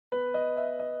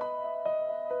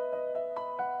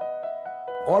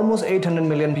Almost 800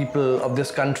 million people of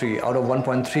this country, out of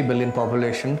 1.3 billion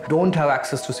population, don't have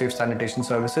access to safe sanitation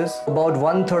services. About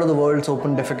 1/3 of the world's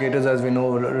open defecators, as we know,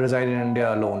 reside in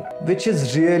India alone, which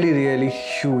is really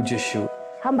huge issue.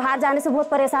 हम बाहर जाने से बहुत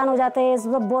परेशान हो जाते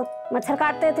हैं, बहुत मच्छर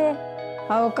काटते थे।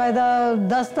 और कैदा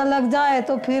दस्त लग जाए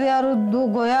तो फिर यार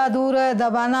गोया दूर है,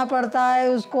 दबाना पड़ता है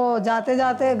उसको, जाते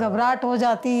जाते घबराहट हो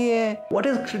जाती है। What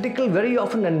is critical very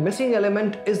often and missing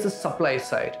element is the supply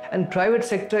side, and private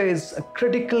sector is a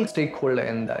critical stakeholder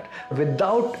in that.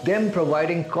 Without them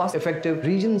providing cost-effective,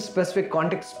 region-specific,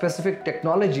 context-specific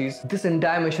technologies, this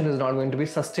entire mission is not going to be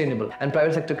sustainable, and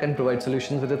private sector can provide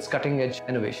solutions with its cutting-edge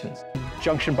innovations.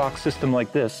 Junction box system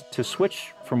like this, to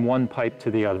switch from one pipe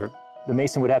to the other, the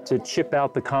mason would have to chip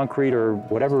out the concrete or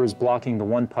whatever is blocking the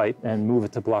one pipe and move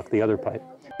it to block the other pipe.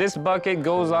 This bucket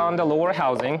goes on the lower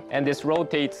housing and this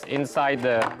rotates inside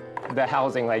the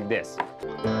housing like this.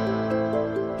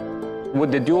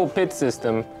 With the dual pit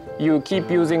system, you keep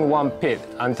using one pit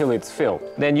until it's filled.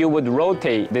 Then you would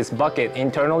rotate this bucket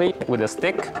internally with a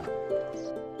stick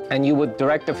and you would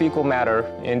direct the fecal matter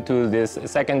into this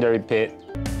secondary pit.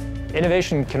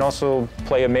 Innovation can also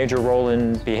play a major role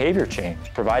in behavior change.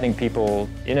 Providing people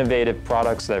innovative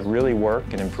products that really work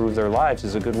and improve their lives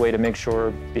is a good way to make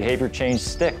sure behavior change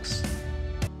sticks.